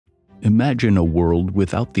Imagine a world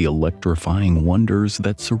without the electrifying wonders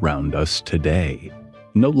that surround us today.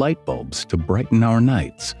 No light bulbs to brighten our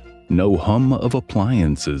nights, no hum of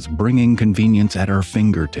appliances bringing convenience at our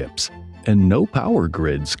fingertips, and no power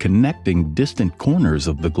grids connecting distant corners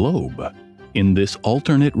of the globe. In this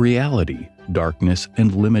alternate reality, darkness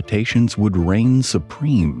and limitations would reign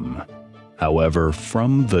supreme. However,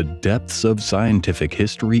 from the depths of scientific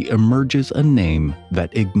history emerges a name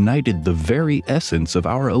that ignited the very essence of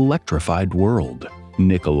our electrified world: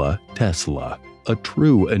 Nikola Tesla, a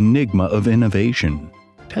true enigma of innovation.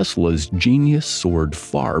 Tesla's genius soared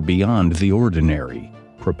far beyond the ordinary,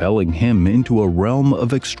 propelling him into a realm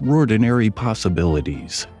of extraordinary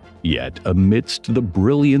possibilities. Yet, amidst the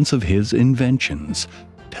brilliance of his inventions,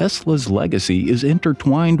 Tesla's legacy is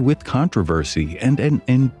intertwined with controversy and an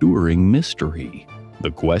enduring mystery: the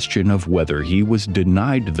question of whether he was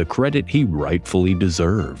denied the credit he rightfully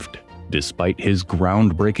deserved. Despite his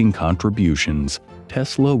groundbreaking contributions,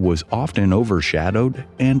 Tesla was often overshadowed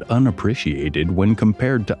and unappreciated when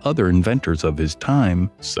compared to other inventors of his time,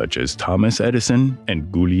 such as Thomas Edison and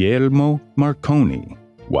Guglielmo Marconi.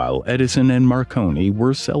 While Edison and Marconi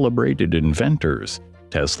were celebrated inventors,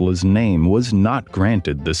 Tesla's name was not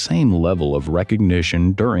granted the same level of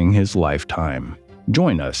recognition during his lifetime.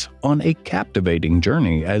 Join us on a captivating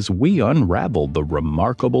journey as we unravel the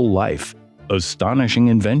remarkable life, astonishing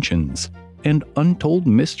inventions, and untold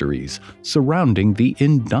mysteries surrounding the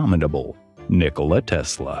indomitable Nikola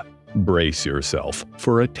Tesla. Brace yourself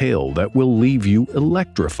for a tale that will leave you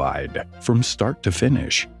electrified from start to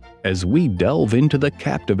finish, as we delve into the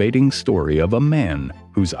captivating story of a man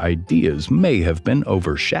whose ideas may have been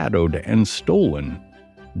overshadowed and stolen,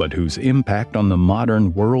 but whose impact on the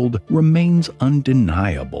modern world remains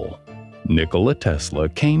undeniable. Nikola Tesla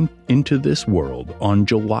came into this world on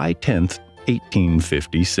July 10,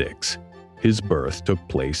 1856. His birth took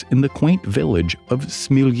place in the quaint village of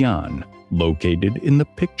Smiljan, located in the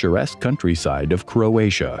picturesque countryside of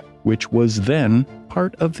Croatia, which was then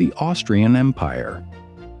part of the Austrian Empire.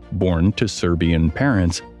 Born to Serbian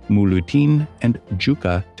parents Milutin and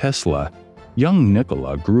Juka Tesla, young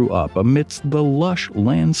Nikola grew up amidst the lush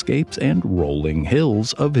landscapes and rolling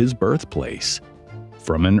hills of his birthplace.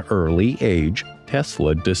 From an early age,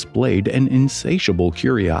 Tesla displayed an insatiable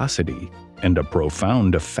curiosity and a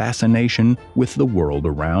profound fascination with the world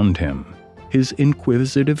around him. His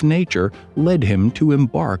inquisitive nature led him to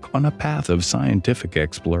embark on a path of scientific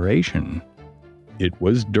exploration. It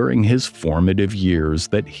was during his formative years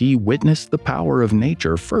that he witnessed the power of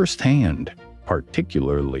nature firsthand,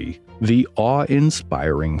 particularly the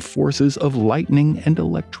awe-inspiring forces of lightning and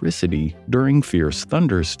electricity during fierce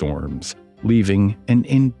thunderstorms, leaving an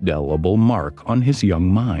indelible mark on his young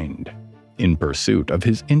mind. In pursuit of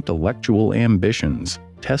his intellectual ambitions,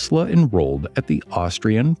 Tesla enrolled at the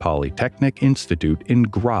Austrian Polytechnic Institute in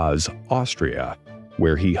Graz, Austria,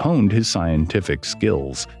 where he honed his scientific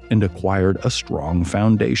skills and acquired a strong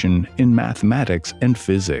foundation in mathematics and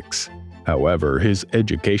physics. However, his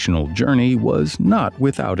educational journey was not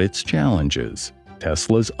without its challenges.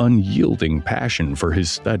 Tesla's unyielding passion for his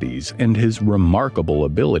studies and his remarkable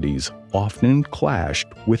abilities often clashed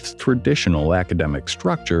with traditional academic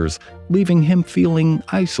structures, leaving him feeling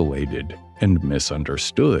isolated and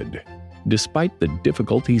misunderstood. Despite the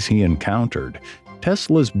difficulties he encountered,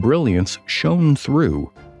 Tesla's brilliance shone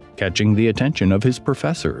through, catching the attention of his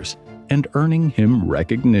professors and earning him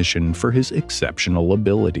recognition for his exceptional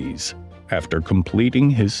abilities. After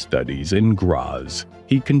completing his studies in Graz,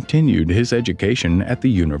 he continued his education at the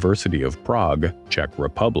University of Prague, Czech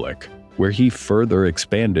Republic, where he further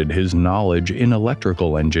expanded his knowledge in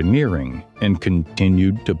electrical engineering and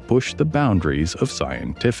continued to push the boundaries of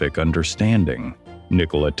scientific understanding.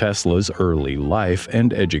 Nikola Tesla's early life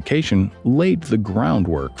and education laid the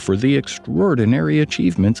groundwork for the extraordinary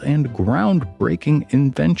achievements and groundbreaking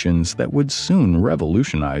inventions that would soon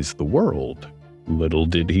revolutionize the world. Little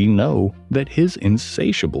did he know that his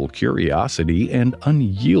insatiable curiosity and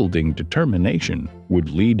unyielding determination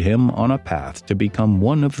would lead him on a path to become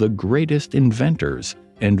one of the greatest inventors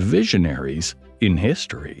and visionaries in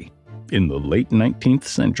history. In the late 19th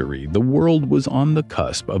century, the world was on the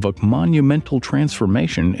cusp of a monumental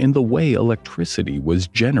transformation in the way electricity was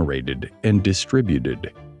generated and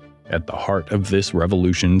distributed. At the heart of this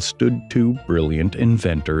revolution stood two brilliant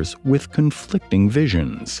inventors with conflicting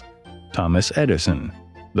visions: Thomas Edison,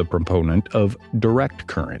 the proponent of direct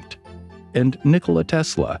current, and Nikola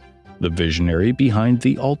Tesla, the visionary behind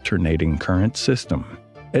the alternating current system.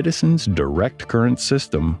 Edison's direct current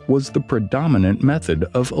system was the predominant method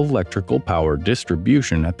of electrical power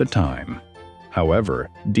distribution at the time. However,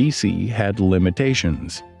 DC had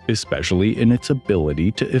limitations, especially in its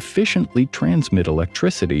ability to efficiently transmit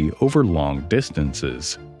electricity over long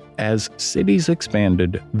distances. As cities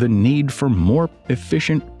expanded, the need for more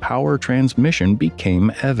efficient power transmission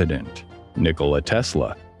became evident. Nikola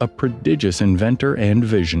Tesla, a prodigious inventor and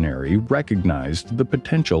visionary, recognized the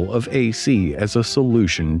potential of AC as a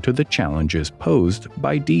solution to the challenges posed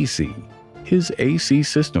by DC. His AC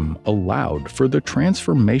system allowed for the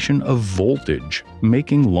transformation of voltage,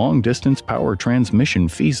 making long-distance power transmission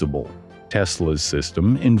feasible. Tesla's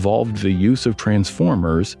system involved the use of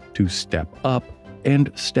transformers to step up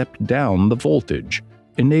and step down the voltage,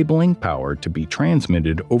 enabling power to be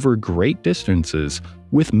transmitted over great distances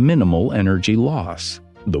with minimal energy loss.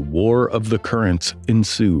 The War of the Currents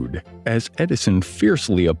ensued, as Edison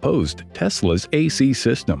fiercely opposed Tesla's AC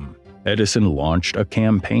system. Edison launched a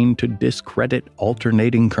campaign to discredit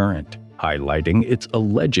alternating current, highlighting its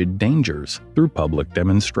alleged dangers through public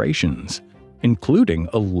demonstrations, including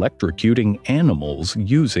electrocuting animals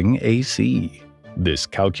using AC. This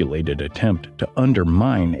calculated attempt to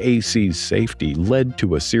undermine AC's safety led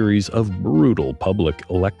to a series of brutal public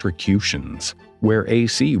electrocutions, where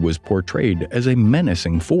AC was portrayed as a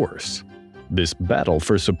menacing force. This battle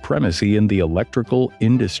for supremacy in the electrical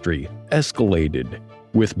industry escalated,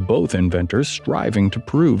 with both inventors striving to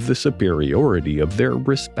prove the superiority of their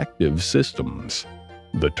respective systems.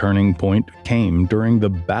 The turning point came during the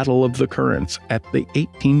Battle of the Currents at the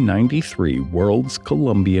 1893 World's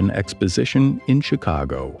Columbian Exposition in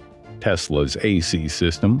Chicago. Tesla's AC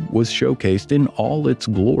system was showcased in all its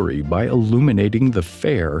glory by illuminating the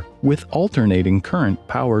fair with alternating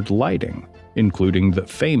current-powered lighting, including the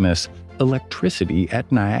famous Electricity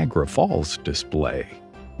at Niagara Falls display.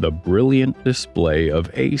 The brilliant display of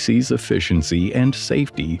AC's efficiency and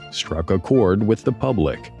safety struck a chord with the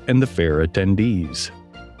public and the fair attendees.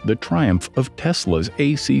 The triumph of Tesla's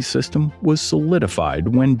AC system was solidified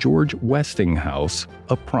when George Westinghouse,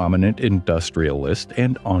 a prominent industrialist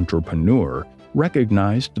and entrepreneur,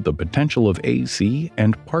 recognized the potential of AC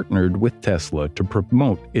and partnered with Tesla to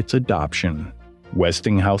promote its adoption.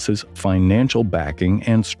 Westinghouse's financial backing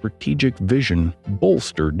and strategic vision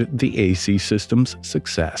bolstered the AC system's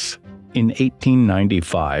success. In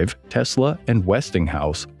 1895, Tesla and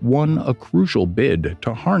Westinghouse won a crucial bid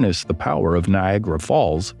to harness the power of Niagara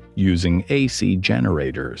Falls using AC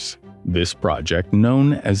generators. This project,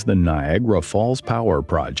 known as the Niagara Falls Power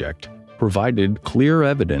Project, provided clear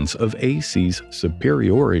evidence of AC's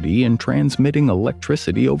superiority in transmitting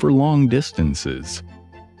electricity over long distances.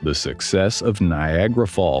 The success of Niagara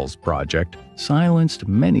Falls project silenced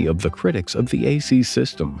many of the critics of the AC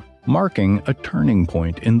system, marking a turning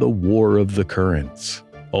point in the War of the Currents.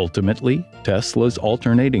 Ultimately, Tesla's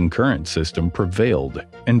alternating current system prevailed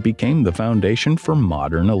and became the foundation for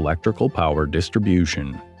modern electrical power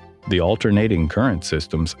distribution. The alternating current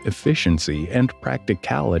system's efficiency and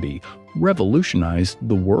practicality revolutionized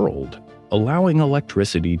the world, allowing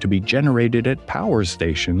electricity to be generated at power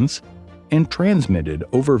stations and transmitted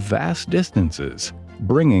over vast distances,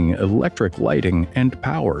 bringing electric lighting and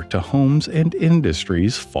power to homes and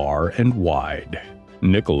industries far and wide.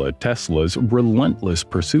 Nikola Tesla's relentless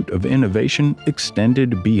pursuit of innovation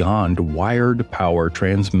extended beyond wired power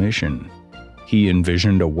transmission. He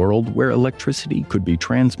envisioned a world where electricity could be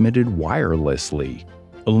transmitted wirelessly,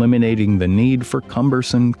 eliminating the need for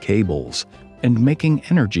cumbersome cables and making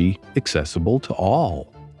energy accessible to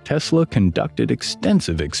all. Tesla conducted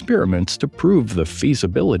extensive experiments to prove the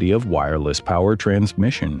feasibility of wireless power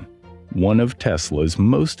transmission. One of Tesla's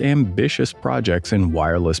most ambitious projects in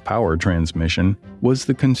wireless power transmission was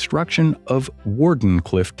the construction of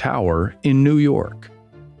Wardenclyffe Tower in New York.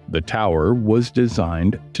 The tower was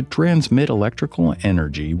designed to transmit electrical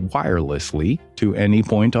energy wirelessly to any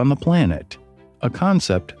point on the planet, a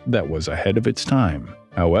concept that was ahead of its time.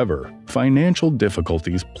 However, financial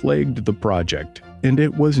difficulties plagued the project, and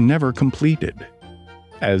it was never completed.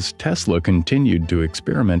 As Tesla continued to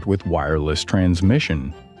experiment with wireless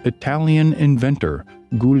transmission, Italian inventor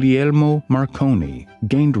Guglielmo Marconi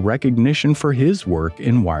gained recognition for his work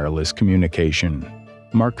in wireless communication.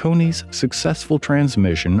 Marconi's successful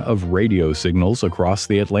transmission of radio signals across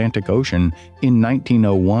the Atlantic Ocean in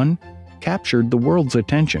 1901 captured the world's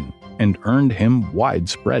attention and earned him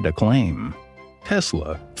widespread acclaim.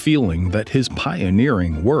 Tesla, feeling that his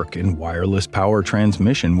pioneering work in wireless power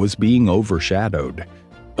transmission was being overshadowed,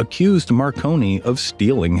 accused Marconi of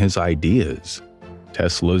stealing his ideas.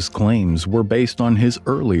 Tesla's claims were based on his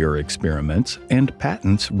earlier experiments and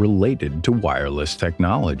patents related to wireless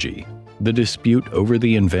technology. The dispute over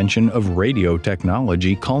the invention of radio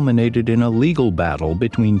technology culminated in a legal battle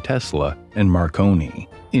between Tesla and Marconi.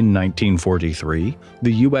 In 1943,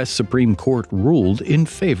 the U.S. Supreme Court ruled in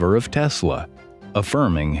favor of Tesla,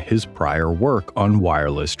 affirming his prior work on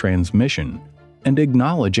wireless transmission and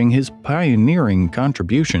acknowledging his pioneering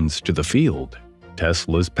contributions to the field.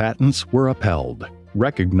 Tesla's patents were upheld,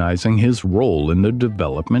 recognizing his role in the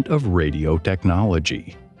development of radio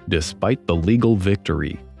technology. Despite the legal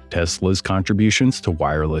victory, Tesla's contributions to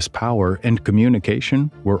wireless power and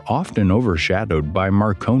communication were often overshadowed by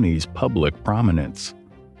Marconi's public prominence.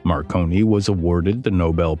 Marconi was awarded the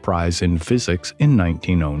Nobel Prize in Physics in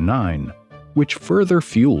 1909, which further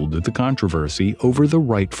fueled the controversy over the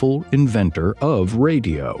rightful inventor of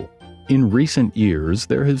radio. In recent years,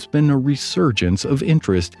 there has been a resurgence of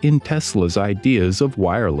interest in Tesla's ideas of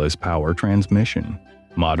wireless power transmission.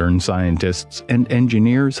 Modern scientists and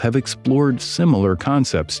engineers have explored similar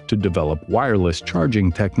concepts to develop wireless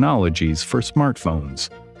charging technologies for smartphones,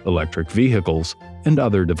 electric vehicles, and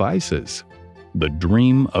other devices. The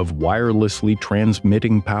dream of wirelessly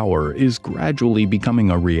transmitting power is gradually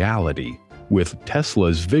becoming a reality, with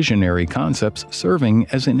Tesla's visionary concepts serving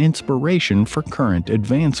as an inspiration for current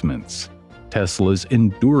advancements. Tesla's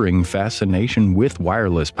enduring fascination with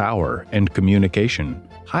wireless power and communication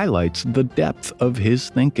highlights the depth of his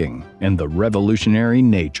thinking and the revolutionary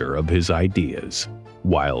nature of his ideas.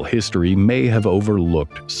 While history may have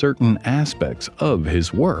overlooked certain aspects of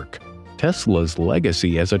his work, Tesla's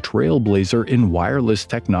legacy as a trailblazer in wireless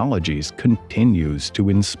technologies continues to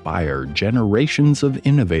inspire generations of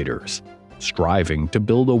innovators, striving to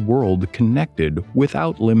build a world connected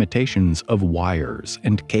without limitations of wires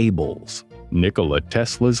and cables. Nikola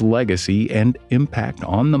Tesla's legacy and impact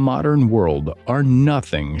on the modern world are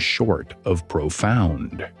nothing short of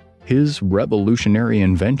profound. His revolutionary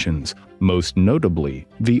inventions, most notably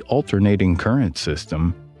the alternating current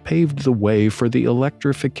system, paved the way for the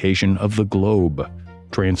electrification of the globe,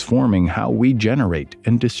 transforming how we generate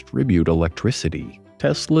and distribute electricity.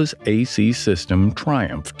 Tesla's AC system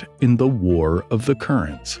triumphed in the War of the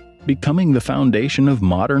Currents, becoming the foundation of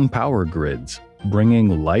modern power grids,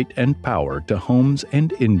 bringing light and power to homes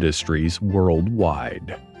and industries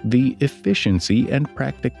worldwide. The efficiency and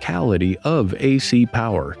practicality of AC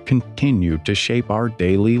power continue to shape our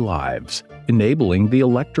daily lives, enabling the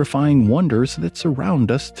electrifying wonders that surround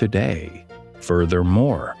us today.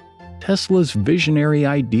 Furthermore, Tesla's visionary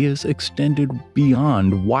ideas extended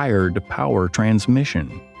beyond wired power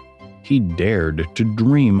transmission. He dared to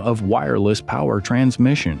dream of wireless power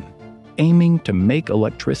transmission, aiming to make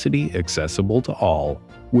electricity accessible to all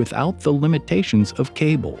without the limitations of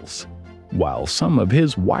cables. While some of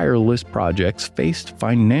his wireless projects faced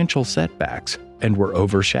financial setbacks and were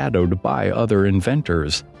overshadowed by other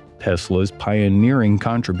inventors, Tesla's pioneering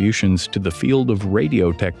contributions to the field of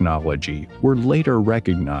radio technology were later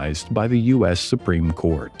recognized by the U.S. Supreme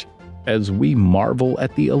Court. As we marvel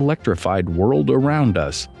at the electrified world around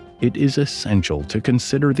us, it is essential to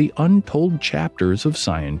consider the untold chapters of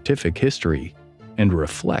scientific history and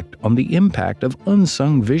reflect on the impact of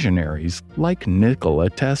unsung visionaries like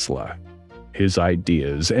Nikola Tesla. His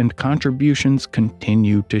ideas and contributions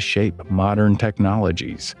continue to shape modern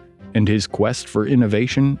technologies, and his quest for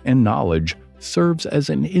innovation and knowledge serves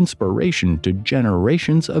as an inspiration to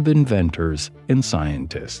generations of inventors and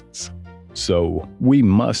scientists. So, we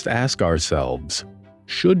must ask ourselves,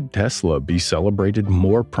 should Tesla be celebrated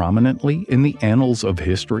more prominently in the annals of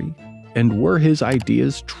history? And were his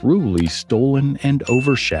ideas truly stolen and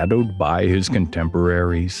overshadowed by his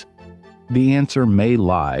contemporaries? The answer may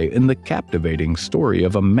lie in the captivating story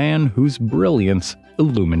of a man whose brilliance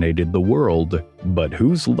illuminated the world, but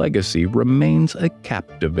whose legacy remains a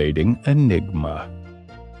captivating enigma.